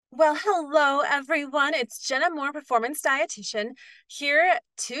Well, hello everyone. It's Jenna Moore, Performance Dietitian, here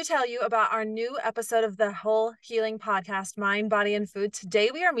to tell you about our new episode of the Whole Healing Podcast, Mind, Body, and Food. Today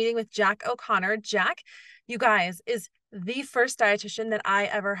we are meeting with Jack O'Connor. Jack, you guys, is the first dietitian that I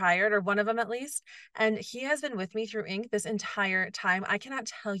ever hired, or one of them at least. And he has been with me through Inc. this entire time. I cannot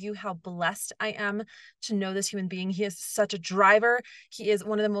tell you how blessed I am to know this human being. He is such a driver. He is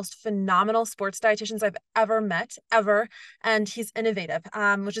one of the most phenomenal sports dietitians I've ever met, ever. And he's innovative,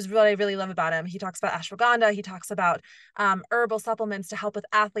 which is what I really love about him. He talks about ashwagandha. He talks about herbal supplements to help with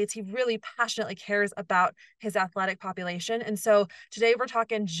athletes. He really passionately cares about his athletic population. And so today we're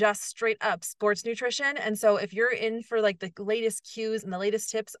talking just straight up sports nutrition. And so if you're in for like the latest cues and the latest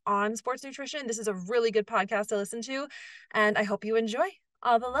tips on sports nutrition, this is a really good podcast to listen to. And I hope you enjoy.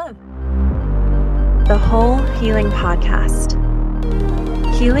 All the love. The Whole Healing Podcast.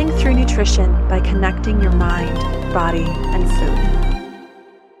 Healing through nutrition by connecting your mind, body, and food.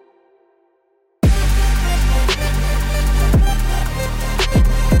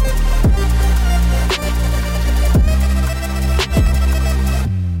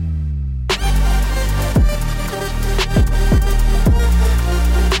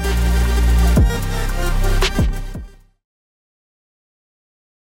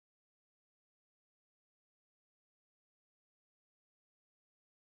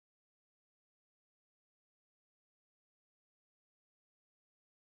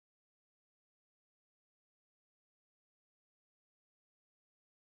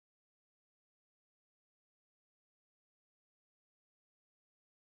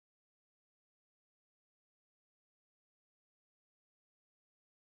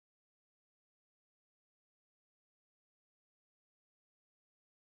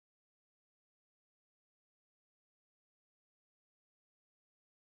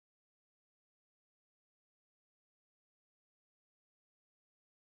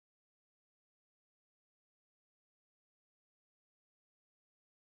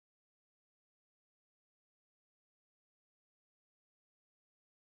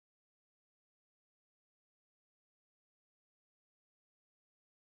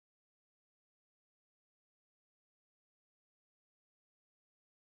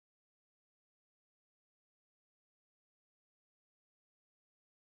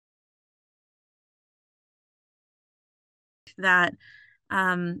 That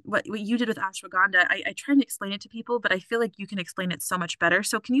what you did with ashwagandha, I try and explain it to people, but I feel like you can explain it so much better.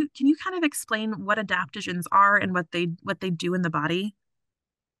 So can you kind of explain what adaptogens are and what they do in the body?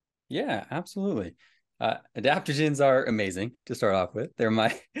 Yeah, absolutely. Adaptogens are amazing to start off with.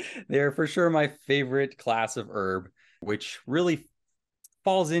 They're for sure my favorite class of herb, which really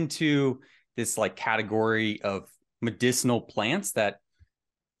falls into this like category of medicinal plants that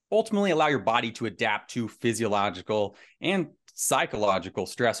ultimately allow your body to adapt to physiological and psychological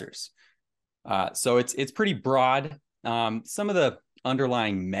stressors. So it's pretty broad. Some of the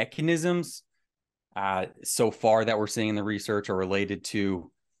underlying mechanisms so far that we're seeing in the research are related to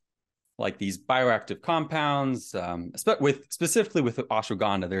like these bioactive compounds, specifically with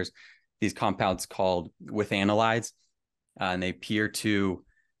ashwagandha. There's these compounds called withanolides, and they appear to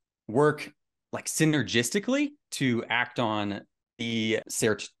work like synergistically to act on the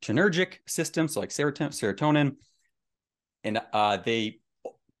serotonergic system, so like serotonin, and they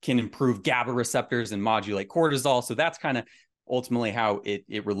can improve GABA receptors and modulate cortisol. So that's kind of ultimately how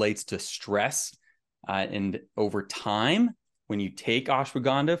it relates to stress. And over time, when you take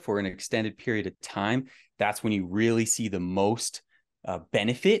ashwagandha for an extended period of time, that's when you really see the most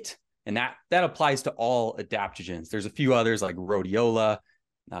benefit. And that applies to all adaptogens. There's a few others like rhodiola,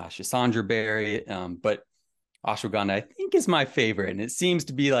 schisandra berry, but ashwagandha, I think, is my favorite. And it seems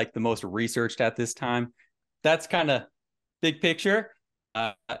to be like the most researched at this time. That's kind of big picture,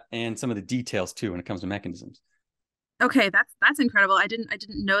 and some of the details too when it comes to mechanisms. Okay, that's incredible. I didn't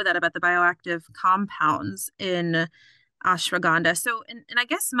know that about the bioactive compounds in ashwagandha. So, and I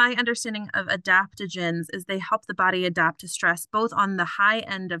guess my understanding of adaptogens is they help the body adapt to stress, both on the high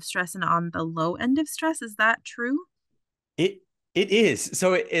end of stress and on the low end of stress. Is that true? It is.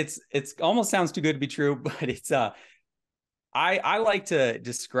 So it's almost sounds too good to be true, but it's I like to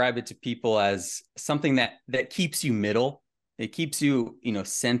describe it to people as something that keeps you middle. It keeps you,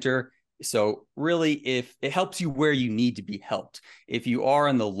 center. So really, if it helps you where you need to be helped, if you are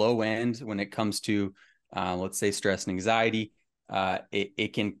on the low end when it comes to, let's say, stress and anxiety,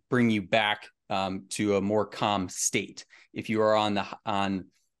 it can bring you back to a more calm state. If you are on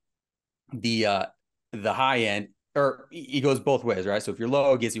the high end, or it goes both ways, right? So if you're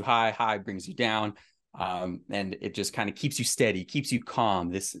low, it gets you high, high brings you down. And it just kind of keeps you steady, keeps you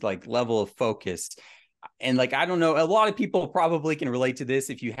calm, this like level of focus. And like, I don't know, a lot of people probably can relate to this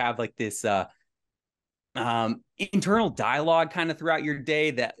if you have like this internal dialogue kind of throughout your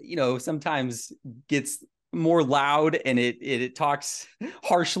day that, you know, sometimes gets more loud and it talks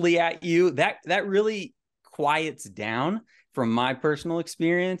harshly at you. That really quiets down from my personal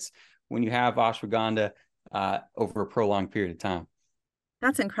experience when you have ashwagandha over a prolonged period of time.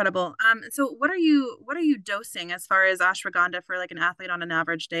 That's incredible. So what are you dosing as far as ashwagandha for like an athlete on an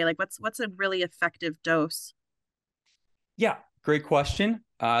average day? Like what's a really effective dose? Yeah, great question.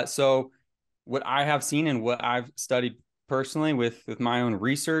 So what I have seen and what I've studied personally with my own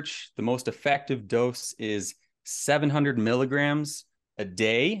research, the most effective dose is 700 milligrams a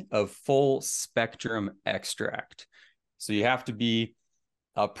day of full spectrum extract. So you have to be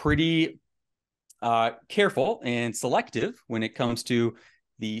pretty careful and selective when it comes to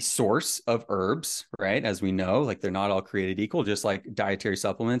the source of herbs, right? As we know, like they're not all created equal, just like dietary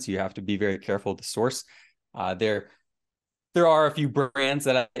supplements. You have to be very careful with the source. There are a few brands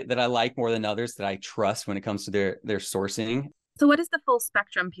that I like more than others that I trust when it comes to their sourcing. So what is the full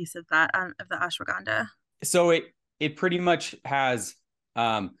spectrum piece of that of the ashwagandha? So it pretty much has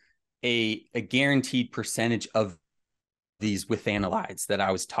um, a guaranteed percentage of these withanolides that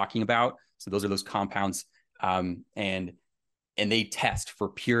I was talking about. So those are those compounds, and they test for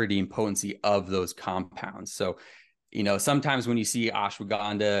purity and potency of those compounds. So, you know, sometimes when you see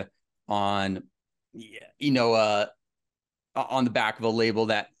ashwagandha on, you know, on the back of a label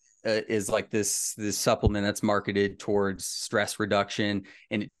that is like this supplement that's marketed towards stress reduction,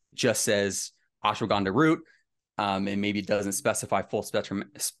 and it just says ashwagandha root, and maybe it doesn't specify full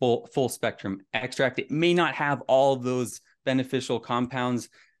spectrum extract. It may not have all of those beneficial compounds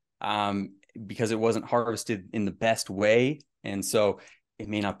because it wasn't harvested in the best way, and so it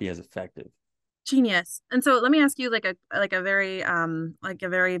may not be as effective. Genius. And so let me ask you like a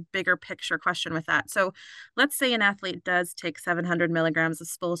very bigger picture question with that. So let's say an athlete does take 700 milligrams of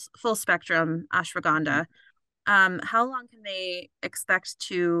full spectrum ashwagandha. How long can they expect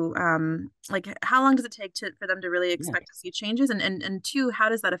to like how long does it take for them to really Yeah. expect to see changes? And two, how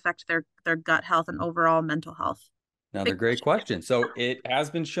does that affect their gut health and overall mental health? Another Big great question. So it has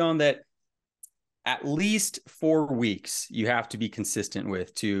been shown that at least 4 weeks you have to be consistent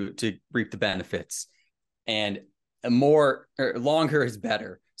with to reap the benefits, and more or longer is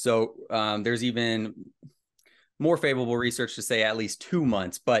better. So there's even more favorable research to say at least 2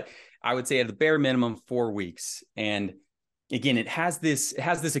 months, but I would say at the bare minimum 4 weeks. And again, it has this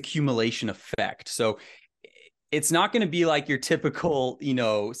accumulation effect. So it's not going to be like your typical, you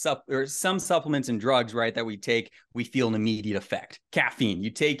know, or some supplements and drugs, right, that we take, we feel an immediate effect. Caffeine, you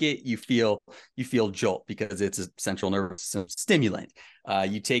take it, you feel jolt because it's a central nervous system stimulant.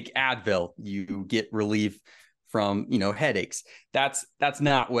 You take Advil, you get relief from, you know, headaches. That's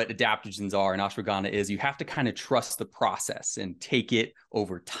not what adaptogens are and ashwagandha is. You have to kind of trust the process and take it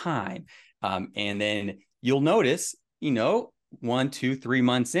over time, and then you'll notice, you know, 1, 2, 3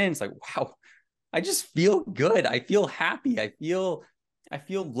 months in, it's like, wow, I just feel good. I feel happy. I feel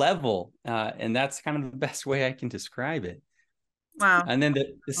level, and that's kind of the best way I can describe it. Wow. And then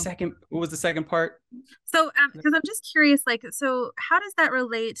the second, what was the second part? So, because I'm just curious, like, so how does that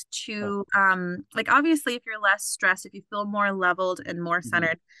relate Oh, to, like, obviously, if you're less stressed, if you feel more leveled and more mhm.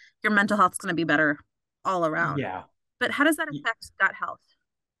 centered, your mental health's going to be better all around. Yeah. But how does that affect gut health?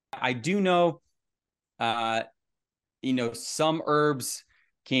 I do know, uh, you know, some herbs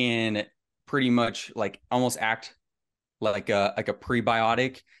can pretty much like almost act like a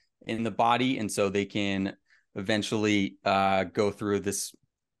prebiotic in the body, and so they can eventually go through the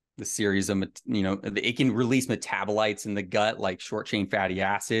series of, you know, it can release metabolites in the gut like short chain fatty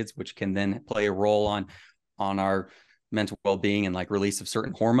acids, which can then play a role on our mental well-being and like release of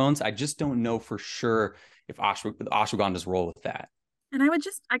certain hormones. I just don't know for sure if ashwagandha's role with that. And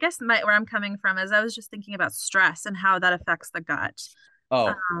I guess where I'm coming from is I was just thinking about stress and how that affects the gut. Oh,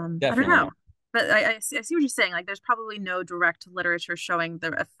 I don't know. definitely. But I see what you're saying. Like, there's probably no direct literature showing the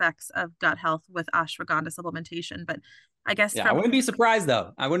effects of gut health with ashwagandha supplementation. But I guess Yeah, I from wouldn't be surprised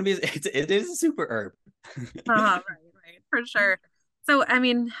though. I wouldn't be. It is a super herb. right, for sure. So, I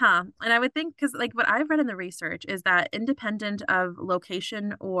mean, and I would think because like what I've read in the research is that independent of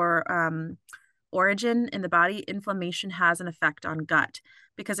location or origin in the body, inflammation has an effect on gut.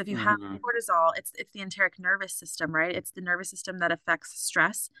 Because if you have Mhm. cortisol, it's the enteric nervous system, right? It's the nervous system that affects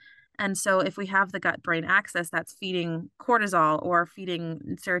stress. And so if we have the gut brain axis that's feeding cortisol or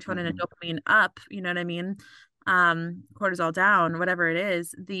feeding serotonin and Mhm. dopamine up, you know what I mean? Cortisol down, whatever it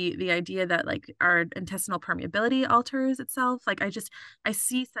is, the idea that like our intestinal permeability alters itself, like I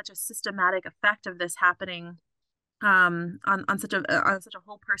see such a systematic effect of this happening on such a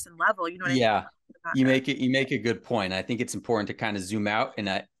whole person level. You know what I mean? Yeah, About you make a good point. I think it's important to kind of zoom out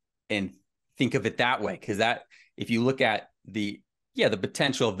and think of it that way, because that, if you look at the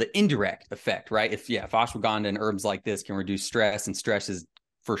potential of the indirect effect, right? If ashwagandha and herbs like this can reduce stress, and stress is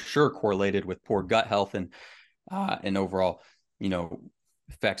for sure correlated with poor gut health and overall,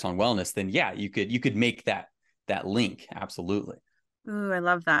 effects on wellness, then you could make that link. Absolutely. Ooh, I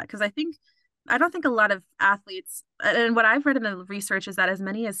love that because I don't think a lot of athletes, and what I've read in the research is that as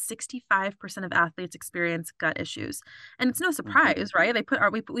many as 65% of athletes experience gut issues. And it's no Mm-hmm. surprise, right?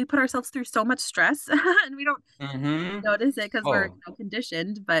 We put ourselves through so much stress and we don't Mm-hmm. notice it because we're Oh,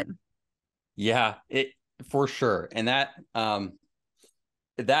 conditioned, but yeah, it for sure. And that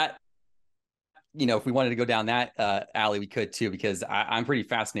if we wanted to go down that alley, we could too, because I'm pretty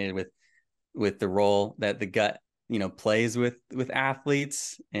fascinated with the role that the gut plays with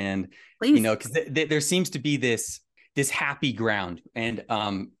athletes. And please. because there seems to be this happy ground. And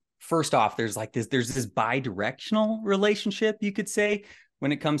first off, there's this bi-directional relationship, you could say,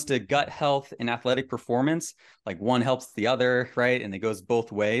 when it comes to gut health and athletic performance. Like, one helps the other, right? And it goes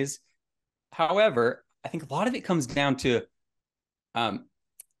both ways. However, I think a lot of it comes down to um,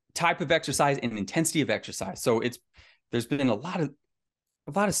 type of exercise and intensity of exercise. So there's been a lot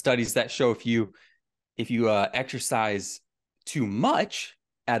of studies that show if you exercise too much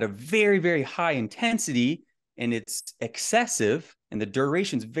at a very, very high intensity, and it's excessive and the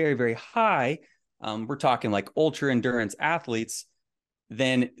duration's very, very high, we're talking like ultra endurance athletes,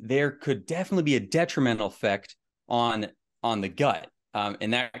 then there could definitely be a detrimental effect on the gut,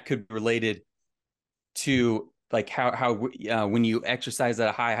 and that could be related to like how when you exercise at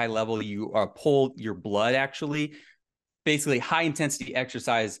a high level, you pull your blood. Actually, basically, high intensity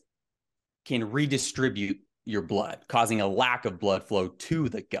exercise can redistribute your blood, causing a lack of blood flow to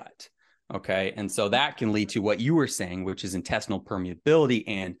the gut. Okay. And so that can lead to what you were saying, which is intestinal permeability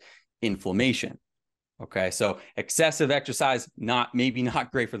and inflammation. Okay. So excessive exercise, maybe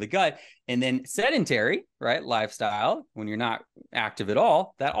not great for the gut. And then sedentary, right, lifestyle, when you're not active at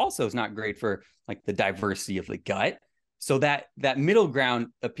all, that also is not great for like the diversity of the gut. So that middle ground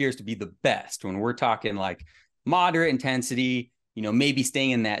appears to be the best when we're talking like moderate intensity, maybe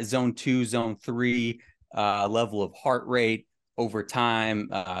staying in that zone 2, zone 3 level of heart rate over time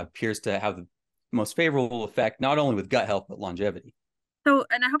appears to have the most favorable effect, not only with gut health, but longevity. So,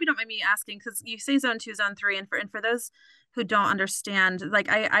 and I hope you don't mind me asking, because you say zone 2, zone 3, and for those who don't understand, like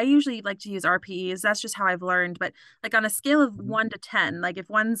I usually like to use RPEs. That's just how I've learned. But like on a scale of Mm-hmm. 1 to 10, like if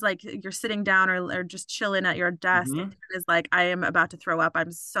one's like you're sitting down or just chilling at your desk, and Mm-hmm. 10 is like I am about to throw up.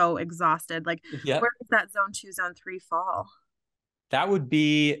 I'm so exhausted. Like Yeah. where does that zone 2, zone 3 fall? That would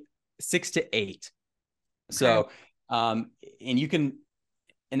be 6 to 8. Okay. So, and you can,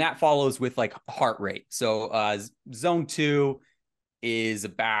 and that follows with like heart rate. So, zone 2 is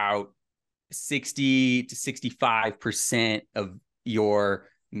about 60 to 65% of your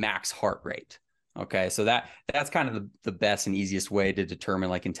max heart rate. Okay. So that's kind of the best and easiest way to determine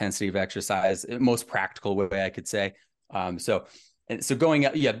like intensity of exercise, most practical way I could say. So going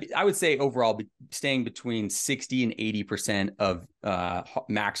up, yeah, I would say overall staying between 60 and 80% of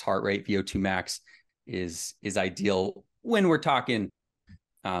max heart rate, VO2 max, is ideal when we're talking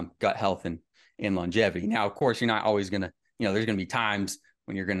gut health and longevity. Now, of course, you're not always going to, there's going to be times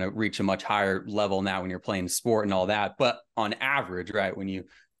when you're going to reach a much higher level now when you're playing sport and all that. But on average, right, when you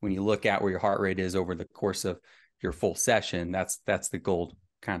look at where your heart rate is over the course of your full session, that's the gold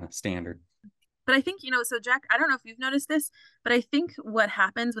kind of standard. But I think, so Jack, I don't know if you've noticed this, but I think what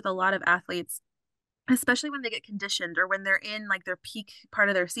happens with a lot of athletes, especially when they get conditioned or when they're in like their peak part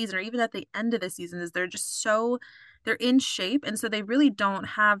of their season or even at the end of the season, is they're in shape, and so they really don't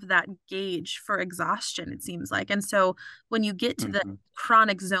have that gauge for exhaustion, it seems like. And so when you get to the Mm-hmm.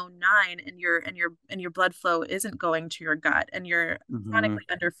 chronic zone 9 and your blood flow isn't going to your gut and you're Mm-hmm. chronically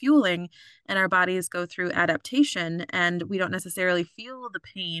under fueling, and our bodies go through adaptation and we don't necessarily feel the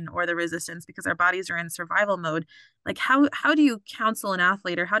pain or the resistance because our bodies are in survival mode. Like how do you counsel an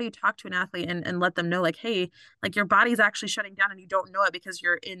athlete, or how do you talk to an athlete and let them know like, hey, like your body's actually shutting down and you don't know it because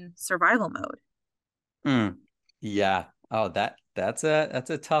you're in survival mode? Mm. Yeah. Oh, that's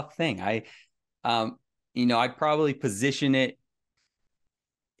a tough thing. Um, I'd probably position it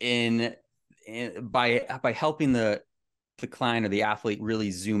in by helping the client or the athlete really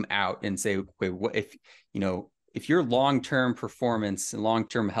zoom out and say, okay, what if your long-term performance and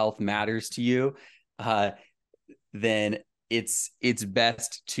long-term health matters to you, uh, then it's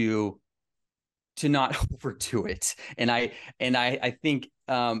best to not overdo it. And I think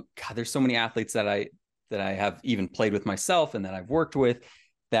God, there's so many athletes that I have even played with myself and that I've worked with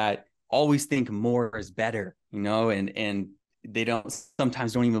that always think more is better, and they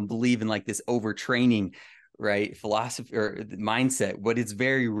sometimes don't even believe in like this overtraining, right, philosophy or mindset, but it's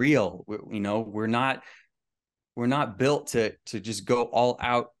very real. We're not built to just go all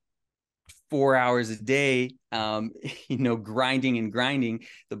out 4 hours a day, grinding and grinding.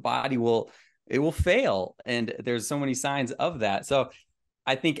 The body will fail, and there's so many signs of that. So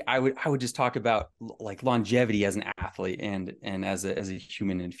I think I would just talk about like longevity as an athlete and as a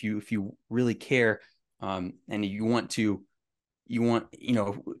human. And if you really care, and you want,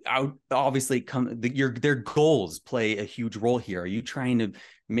 obviously their goals play a huge role here. Are you trying to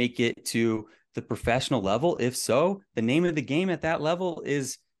make it to the professional level? If so, the name of the game at that level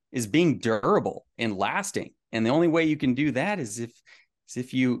is being durable and lasting. And the only way you can do that is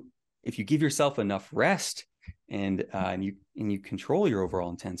if you give yourself enough rest and you control your overall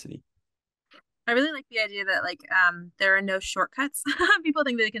intensity. I really like the idea that there are no shortcuts. People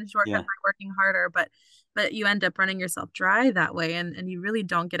think they can shortcut by working harder, but you end up running yourself dry that way, and you really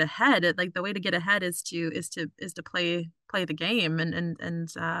don't get ahead. Like the way to get ahead is to play the game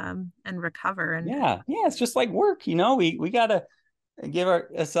and recover. And it's just like work. We gotta give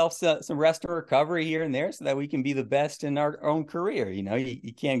ourselves some rest or recovery here and there so that we can be the best in our own career.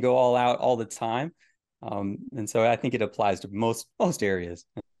 You can't go all out all the time. And so I think it applies to most areas.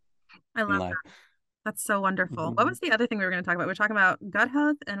 I love that. That's so wonderful. Mm-hmm. What was the other thing we were going to talk about? We're talking about gut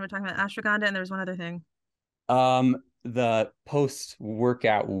health, and we're talking about ashwagandha, and there's one other thing. The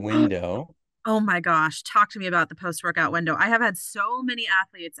post-workout window. Oh my gosh, talk to me about the post-workout window. I have had so many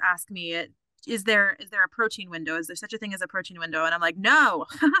athletes ask me, is there a protein window? Is there such a thing as a protein window? And I'm like, no.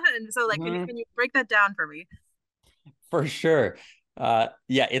 And so can you break that down for me? For sure.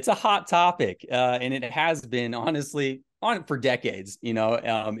 It's a hot topic, and it has been honestly on for decades.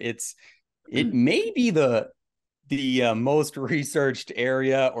 It may be the most researched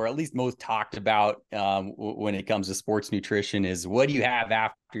area, or at least most talked about, when it comes to sports nutrition, is what do you have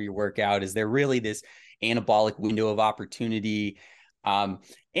after your workout? Is there really this anabolic window of opportunity? And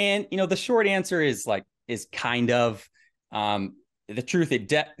the short answer is kind of, the truth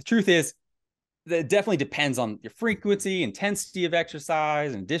is that it definitely depends on your frequency, intensity of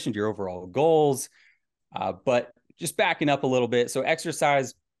exercise, in addition to your overall goals. But just backing up a little bit, so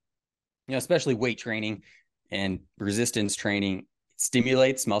exercise, especially weight training and resistance training,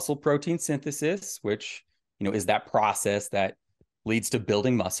 stimulates muscle protein synthesis, which is that process that leads to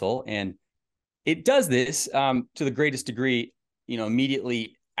building muscle, and it does this to the greatest degree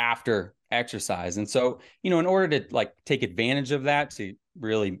immediately after exercise. And so in order to take advantage of that, to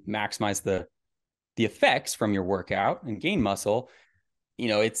really maximize the effects from your workout and gain muscle,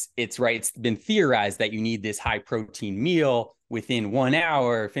 it's right, it's been theorized that you need this high protein meal within 1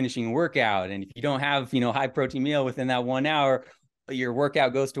 hour finishing a workout, and if you don't have high protein meal within that 1 hour, your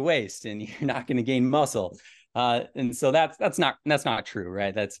workout goes to waste and you're not going to gain muscle. And so that's not true,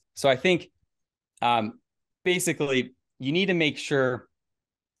 right? So I think basically you need to make sure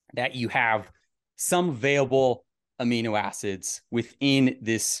that you have some available amino acids within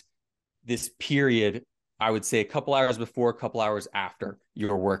this period. I would say a couple hours before, a couple hours after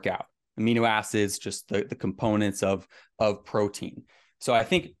your workout. Amino acids, just the components of protein. So I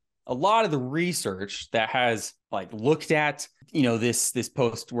think a lot of the research that has looked at this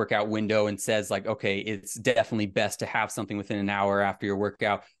post-workout window and says okay, it's definitely best to have something within an hour after your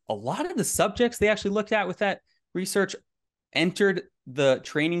workout. A lot of the subjects they actually looked at with that research entered the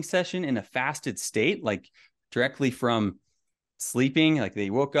training session in a fasted state, directly from sleeping. They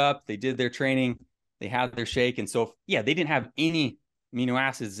woke up, they did their training, they had their shake, and so they didn't have any amino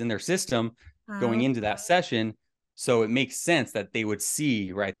acids in their system going into that session. So it makes sense that they would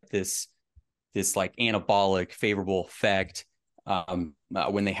see this anabolic favorable effect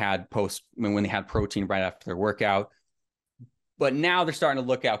when they had protein right after their workout. But now they're starting to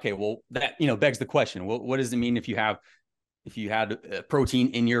look at, okay, well, that begs the question, what does it mean if you had protein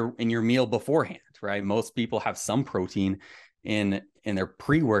in your meal beforehand, right? Most people have some protein in their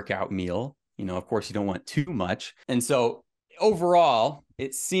pre-workout meal. Of course, you don't want too much. And so overall,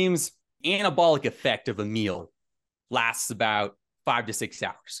 it seems anabolic effect of a meal lasts about 5 to 6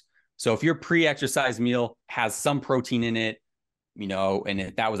 hours. So if your pre-exercise meal has some protein in it, and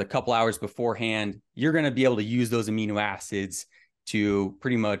if that was a couple hours beforehand, you're going to be able to use those amino acids to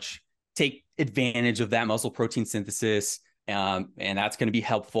pretty much take advantage of that muscle protein synthesis. And that's going to be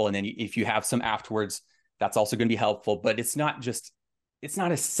helpful. And then if you have some afterwards, that's also going to be helpful. But it's not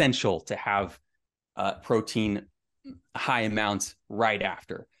essential to have protein high amounts right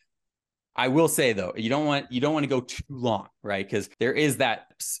after. I will say though, you don't want to go too long, right? Because there is that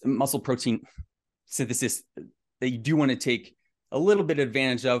muscle protein synthesis that you do want to take a little bit of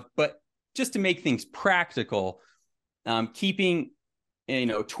advantage of, but just to make things practical, keeping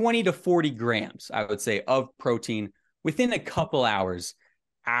 20 to 40 grams, I would say, of protein within a couple hours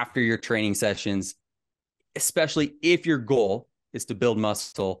after your training sessions, especially if your goal is to build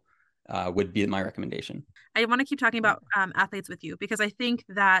muscle, would be my recommendation. I want to keep talking about athletes with you, because I think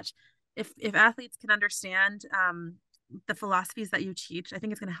that if athletes can understand the philosophies that you teach, I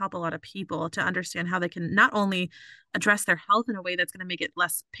think it's going to help a lot of people to understand how they can not only address their health in a way that's going to make it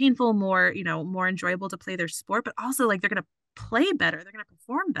less painful, more, more enjoyable to play their sport, but also like they're going to play better, they're going to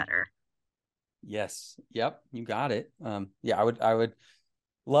perform better. Yes. Yep. You got it. Yeah, I would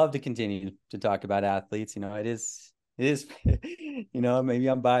love to continue to talk about athletes. It is, maybe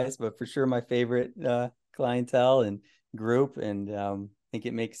I'm biased, but for sure my favorite clientele and group. And I think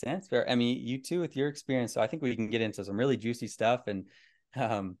it makes sense. I mean, you too, with your experience. So I think we can get into some really juicy stuff and,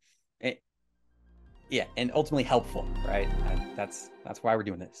 yeah, and ultimately helpful, right? That's why we're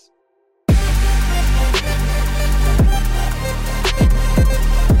doing this.